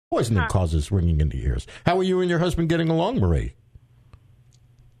Poisoning causes ringing in the ears. How are you and your husband getting along, Marie?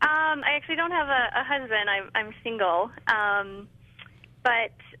 I actually don't have a husband. I'm single.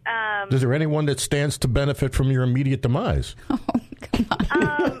 But is there anyone that stands to benefit from your immediate demise? Oh, come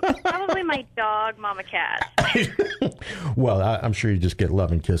on. Probably my dog, Mama Cass. Well, I'm sure you just get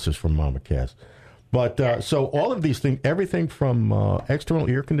love and kisses from Mama Cass. But so all of these things, everything from external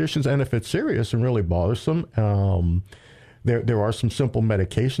ear conditions, and if it's serious and really bothersome, there are some simple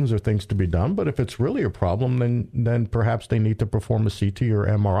medications or things to be done. But if it's really a problem, then perhaps they need to perform a CT or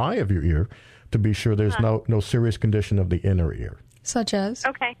MRI of your ear to be sure there's no serious condition of the inner ear. Such as?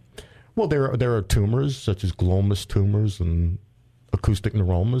 Okay. Well, there are tumors such as glomus tumors and acoustic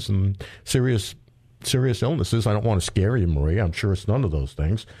neuromas and serious illnesses. I don't want to scare you, Marie. I'm sure it's none of those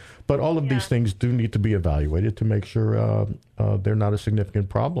things. But all of these things do need to be evaluated to make sure they're not a significant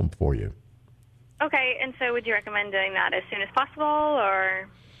problem for you. Okay, and so would you recommend doing that as soon as possible, or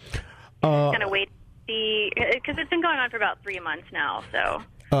kind of wait to see? Because it's been going on for about 3 months now, so...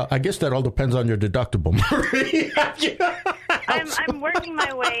 I guess that all depends on your deductible, Marie. I'm working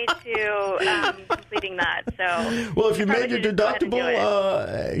my way to completing that. So, well, if you made your deductible,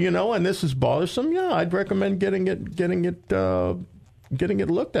 and this is bothersome, I'd recommend getting it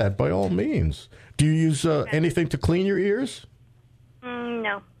looked at by all means. Do you use anything to clean your ears?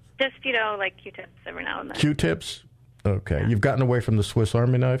 No, just like Q-tips every now and then. Q-tips? Okay, You've gotten away from the Swiss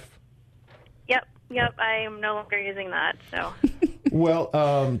Army knife. Yep, I am no longer using that, so. Well,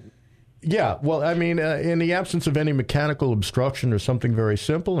 I mean, in the absence of any mechanical obstruction or something very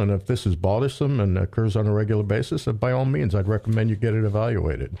simple, and if this is bothersome and occurs on a regular basis, by all means, I'd recommend you get it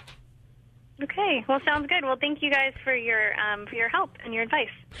evaluated. Okay, well, sounds good. Well, thank you guys for your help and your advice.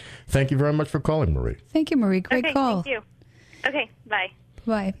 Thank you very much for calling, Marie. Thank you, Marie. Great call. Thank you. Okay, bye.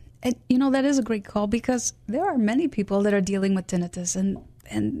 Bye. And, that is a great call because there are many people that are dealing with tinnitus, and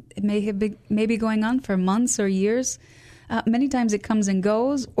it may be going on for months or years. Many times it comes and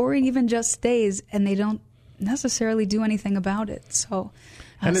goes, or it even just stays, and they don't necessarily do anything about it. So,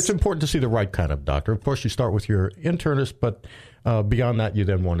 and it's important to see the right kind of doctor. Of course, you start with your internist, but beyond that, you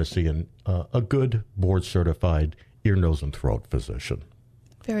then want to see a good board-certified ear, nose, and throat physician.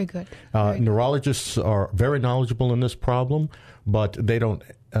 Very good. Neurologists are very knowledgeable in this problem, but they don't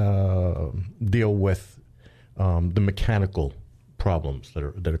deal with the mechanical problems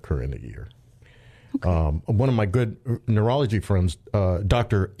that occur in the ear. Okay. One of my good neurology friends,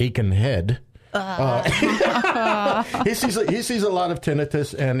 Dr. Aikenhead, he sees a lot of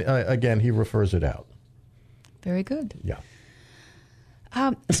tinnitus, and again, he refers it out. Very good. Yeah.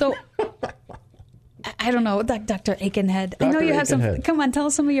 So, I don't know, Dr. Aikenhead. I know you have some. Come on, tell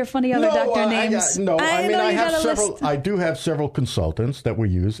us some of your funny other doctor names. I have several. I do have several consultants that we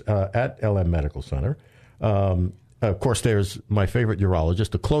use at LM Medical Center. Of course, there's my favorite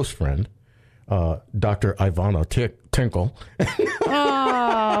urologist, a close friend, Dr. Ivana Tinkle.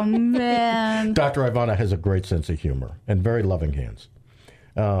 Oh, man. Dr. Ivana has a great sense of humor and very loving hands.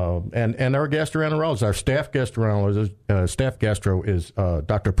 And our gastroenterologist, our staff gastro is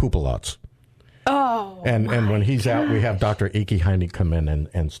Dr. Poopalots. Oh, and when he's out, we have Dr. Aki Heine come in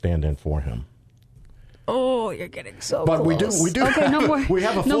and stand in for him. Oh, you're getting so but close. we do. Okay, no more. We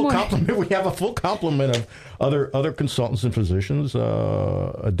have a full complement. We have a full complement of other consultants and physicians.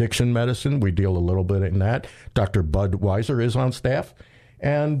 Addiction medicine, we deal a little bit in that. Dr. Bud Weiser is on staff,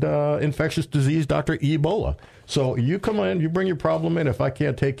 and infectious disease, Dr. Ebola. So you come in, you bring your problem in. If I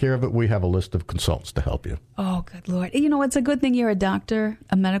can't take care of it, we have a list of consultants to help you. Oh, good Lord. It's a good thing you're a doctor,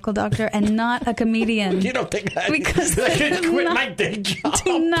 a medical doctor, and not a comedian. You don't think that? Because I can quit my day job.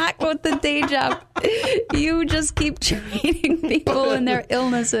 Do not quit the day job. You just keep treating people and their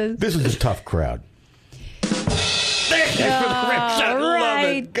illnesses. This is a tough crowd. Thank you for the rich. I love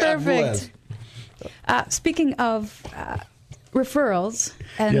it. God perfect. Speaking of... referrals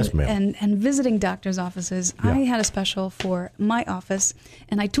and visiting doctors' offices. Yeah. I had a special for my office,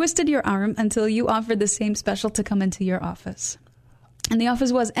 and I twisted your arm until you offered the same special to come into your office. And the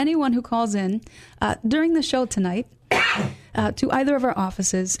office was anyone who calls in during the show tonight to either of our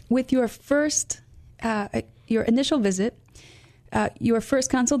offices with your your initial visit. Your first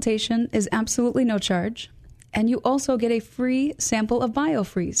consultation is absolutely no charge. And you also get a free sample of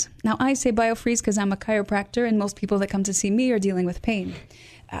BioFreeze. Now, I say BioFreeze because I'm a chiropractor, and most people that come to see me are dealing with pain.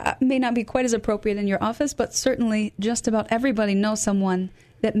 May not be quite as appropriate in your office, but certainly just about everybody knows someone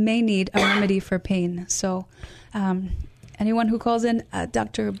that may need a remedy for pain. So anyone who calls in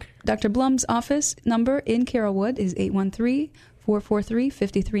Dr. Blum's office number in Carrollwood is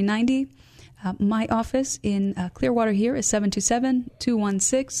 813-443-5390. My office in Clearwater here is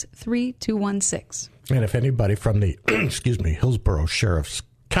 727-216-3216. And if anybody from the, Hillsborough Sheriff's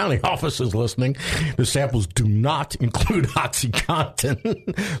County offices listening, the samples do not include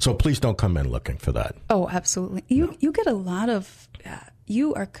OxyContin. So please don't come in looking for that. Oh, absolutely. You get a lot of...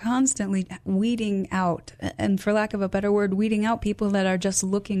 you are constantly weeding out, and for lack of a better word, weeding out people that are just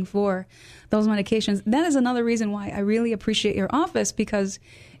looking for those medications. That is another reason why I really appreciate your office, because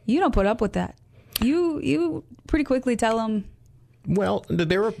you don't put up with that. You pretty quickly tell them. Well,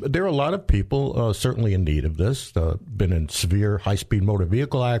 there are a lot of people certainly in need of this. Been in severe high-speed motor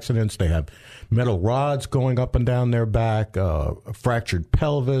vehicle accidents. They have metal rods going up and down their back, a fractured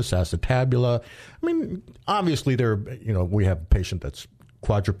pelvis, acetabula. I mean, obviously, we have a patient that's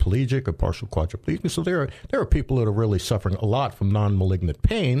quadriplegic or partial quadriplegic. So there are people that are really suffering a lot from non-malignant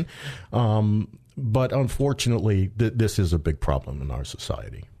pain. But unfortunately, this is a big problem in our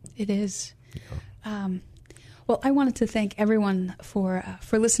society. It is. Yeah. Well, I wanted to thank everyone for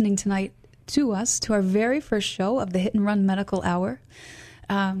listening tonight to us, to our very first show of the Hit and Run Medical Hour.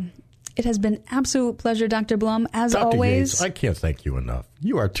 It has been absolute pleasure, Dr. Blum, as Dr. always. Yates, I can't thank you enough.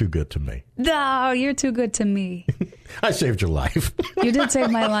 You are too good to me. No, you're too good to me. I saved your life. You did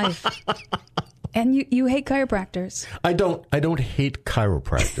save my life. And you hate chiropractors. I don't hate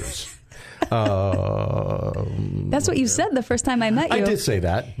chiropractors. That's what you said the first time I met you. I did say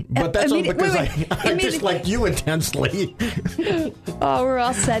that, but that's all because I dislike you intensely. Oh, we're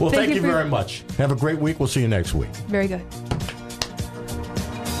all set. Well, thank you very much. Have a great week. We'll see you next week. Very good.